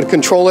 man would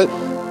control it.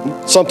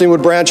 Something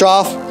would branch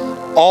off,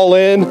 all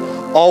in,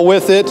 all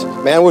with it.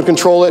 Man would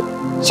control it.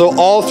 So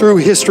all through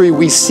history,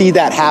 we see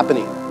that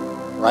happening,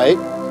 right?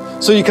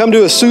 So you come to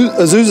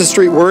Azusa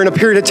Street, we're in a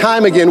period of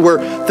time again where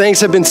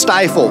things have been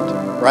stifled,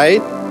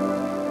 right?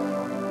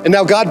 And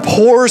now God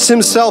pours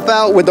Himself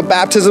out with the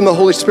baptism of the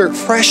Holy Spirit,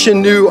 fresh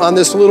and new on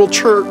this little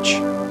church.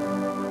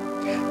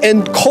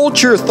 And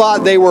culture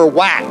thought they were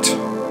whacked.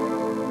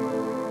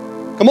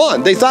 Come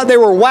on, they thought they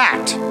were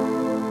whacked.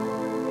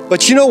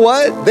 But you know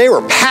what? They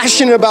were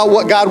passionate about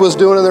what God was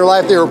doing in their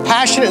life. They were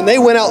passionate, and they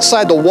went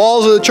outside the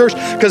walls of the church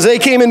because they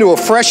came into a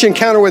fresh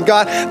encounter with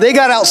God. They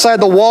got outside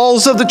the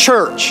walls of the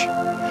church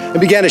and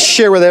began to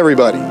share with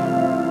everybody.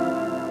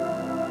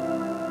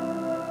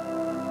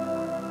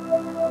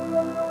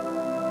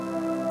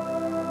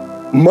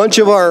 Much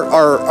of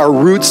our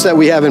roots that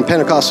we have in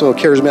Pentecostal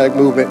Charismatic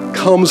Movement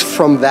comes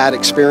from that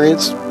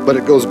experience, but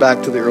it goes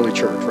back to the early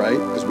church, right?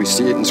 Because we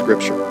see it in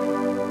Scripture.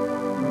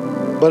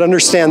 But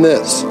understand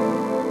this.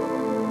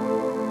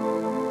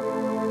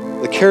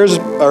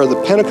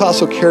 The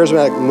Pentecostal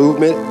Charismatic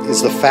Movement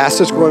is the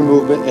fastest growing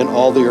movement in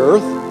all the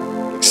earth,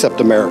 except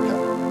America.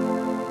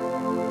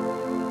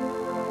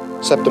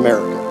 Except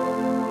America.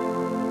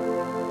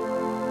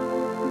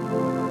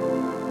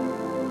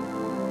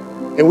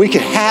 And we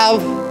can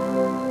have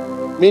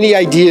many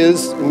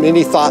ideas and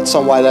many thoughts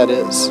on why that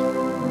is.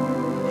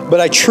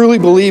 But I truly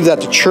believe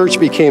that the church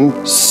became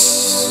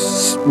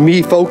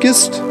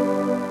me-focused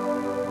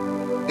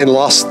and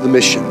lost the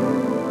mission,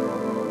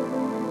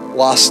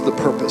 lost the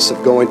purpose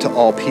of going to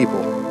all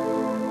people,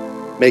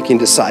 making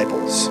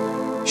disciples,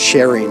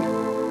 sharing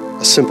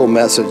a simple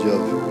message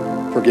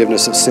of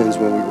forgiveness of sins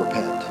when we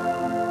repent.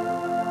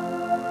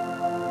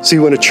 See,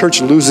 when a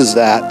church loses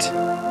that,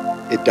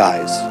 it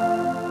dies.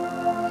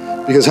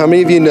 Because how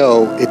many of you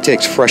know it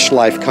takes fresh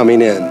life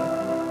coming in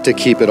to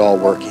keep it all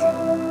working?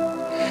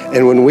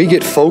 And when we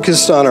get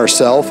focused on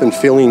ourselves and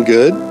feeling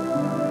good,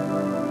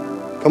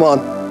 come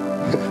on.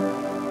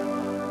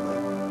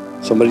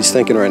 Somebody's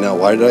thinking right now,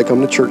 why did I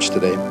come to church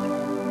today?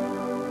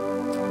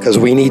 Because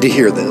we need to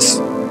hear this.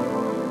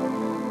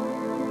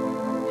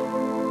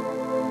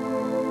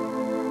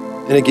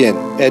 And again,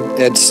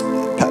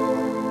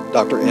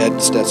 Dr. Ed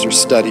Stetzer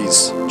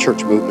studies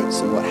church movements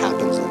and what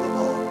happens in them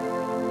all.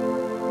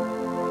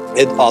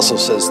 It also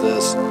says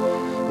this.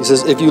 He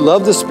says, if you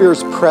love the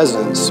Spirit's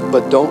presence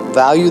but don't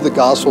value the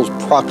gospel's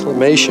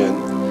proclamation,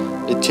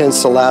 it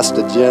tends to last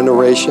a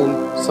generation,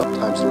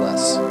 sometimes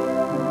less.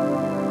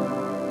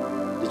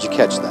 Did you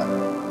catch that?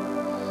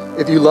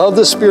 If you love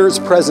the Spirit's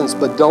presence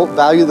but don't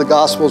value the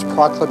gospel's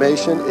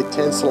proclamation, it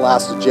tends to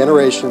last a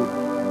generation,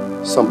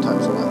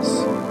 sometimes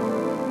less.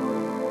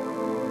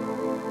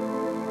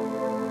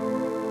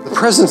 The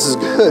presence is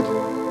good.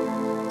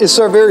 It's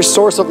our very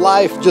source of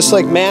life, just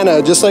like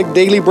manna, just like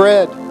daily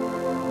bread.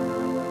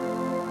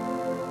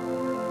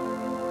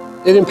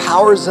 It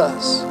empowers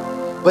us.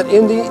 But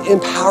in the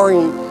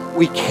empowering,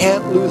 we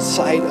can't lose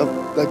sight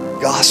of the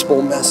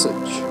gospel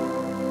message.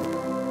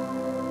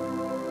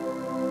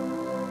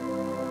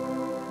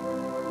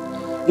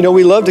 You know,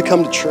 we love to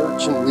come to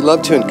church and we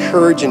love to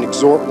encourage and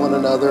exhort one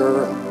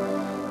another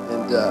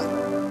and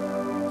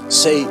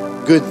say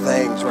good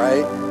things,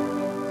 right?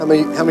 How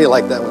many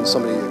like that when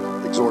somebody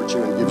exhorts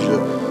you and gives you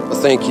a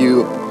thank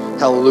you,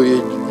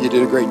 hallelujah, you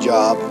did a great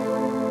job?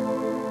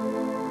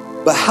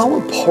 But how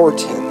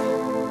important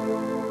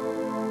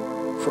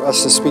for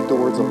us to speak the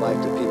words of life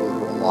to people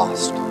who are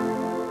lost?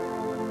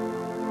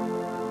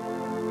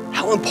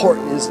 How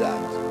important is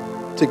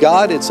that? To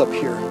God, it's up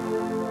here.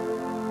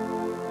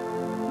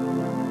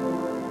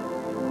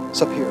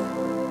 It's up here.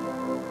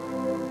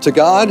 To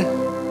God,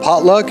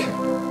 potluck,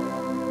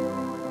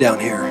 down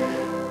here.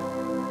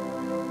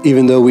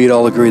 Even though we'd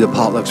all agree that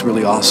potluck's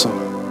really awesome.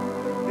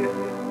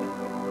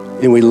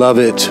 And we love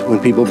it when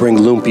people bring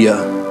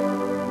lumpia,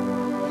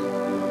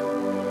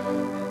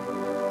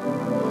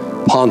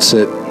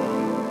 Ponset,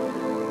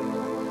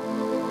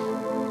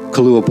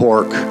 Kahlua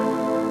pork.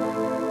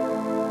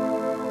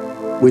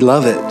 We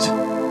love it,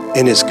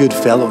 and it's good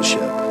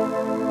fellowship.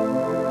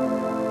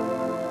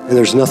 And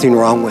there's nothing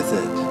wrong with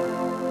it.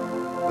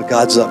 But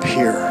God's up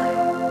here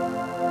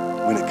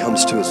when it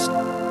comes to his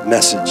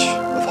message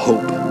of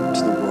hope to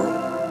the world.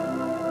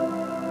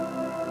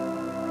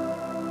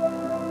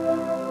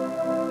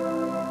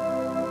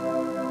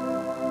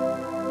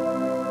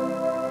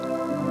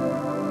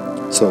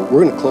 So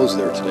we're going to close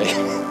there today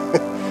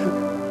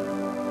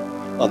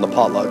on the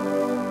potluck.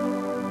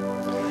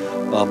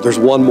 There's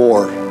one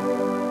more,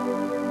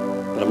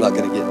 but I'm not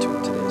going to get to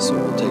it today. So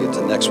we'll take it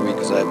to next week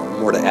because I have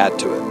more to add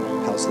to it.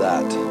 How's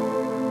that?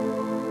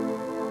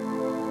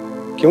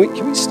 Can we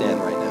stand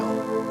right now?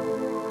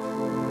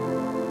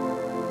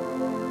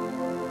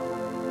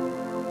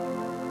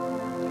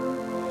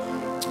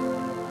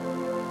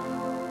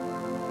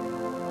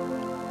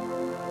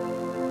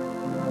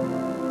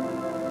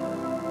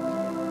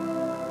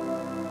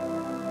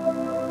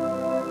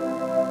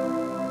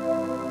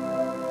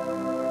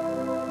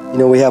 You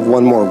know, we have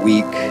one more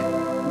week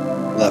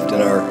left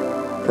in our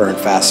prayer and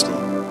fasting.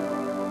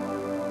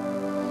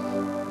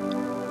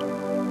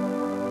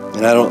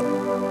 And I don't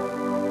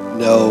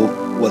know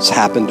what's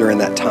happened during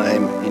that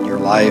time in your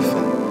life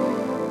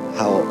and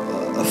how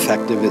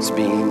effective it's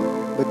been.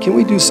 But can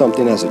we do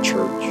something as a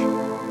church?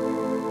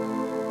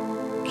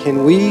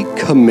 Can we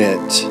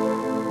commit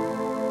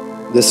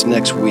this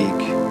next week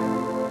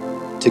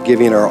to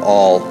giving our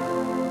all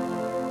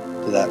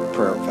to that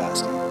prayer and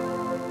fasting?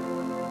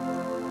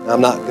 Now,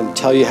 I'm not going to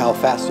tell you how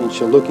fasting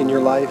should look in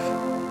your life.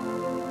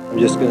 I'm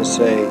just going to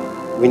say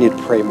we need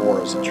to pray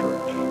more as a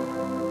church.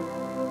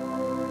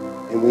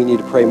 And we need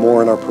to pray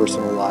more in our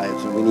personal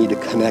lives. And we need to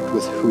connect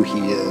with who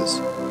he is.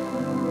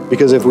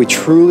 Because if we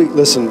truly,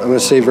 listen, I'm going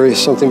to say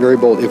something very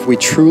bold. If we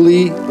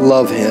truly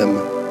love him,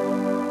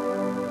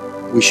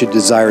 we should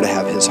desire to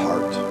have his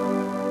heart.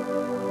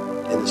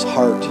 And his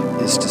heart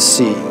is to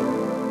see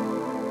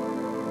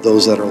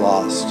those that are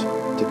lost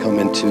to come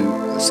into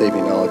a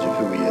saving knowledge of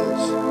who he is.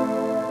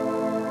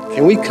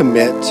 Can we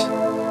commit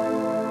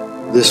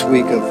this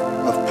week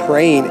of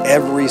praying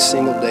every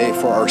single day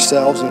for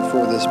ourselves and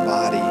for this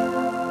body,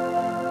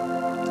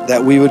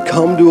 that we would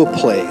come to a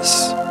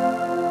place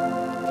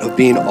of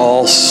being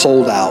all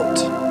sold out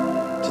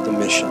to the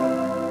mission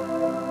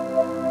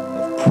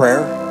of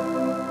prayer?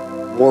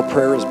 More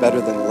prayer is better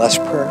than less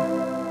prayer.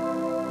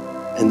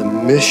 And the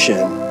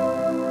mission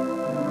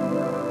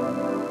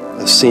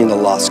of seeing the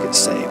lost get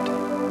saved.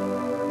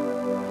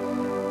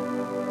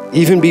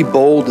 Even be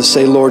bold to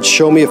say, Lord,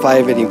 show me if I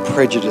have any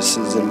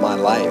prejudices in my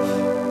life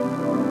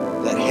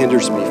that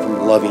hinders me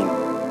from loving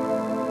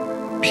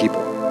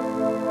people.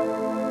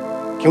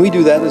 Can we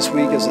do that this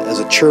week as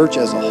a church,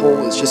 as a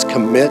whole? Is just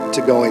commit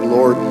to going,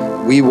 Lord,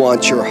 we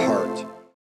want your heart.